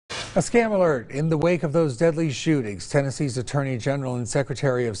A scam alert in the wake of those deadly shootings. Tennessee's Attorney General and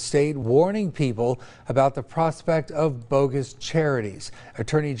Secretary of State warning people about the prospect of bogus charities.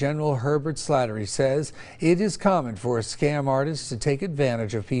 Attorney General Herbert Slattery says it is common for a scam artist to take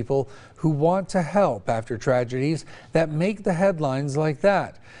advantage of people who want to help after tragedies that make the headlines like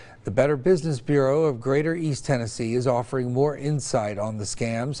that. The Better Business Bureau of Greater East Tennessee is offering more insight on the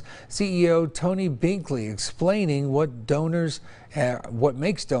scams. CEO Tony Binkley explaining what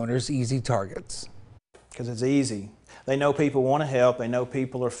makes donors easy targets. Because it's easy. They know people want to help. They know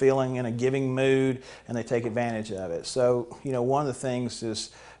people are feeling in a giving mood, and they take advantage of it. So, one of the things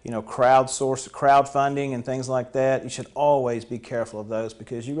is, crowdfunding and things like that. You should always be careful of those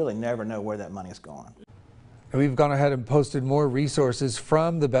because you really never know where that money is going. We've gone ahead and posted more resources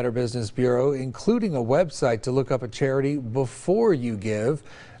from the Better Business Bureau, including a website to look up a charity before you give.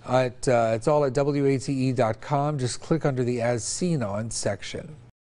 It's all at WATE.com. Just click under the As Seen On section.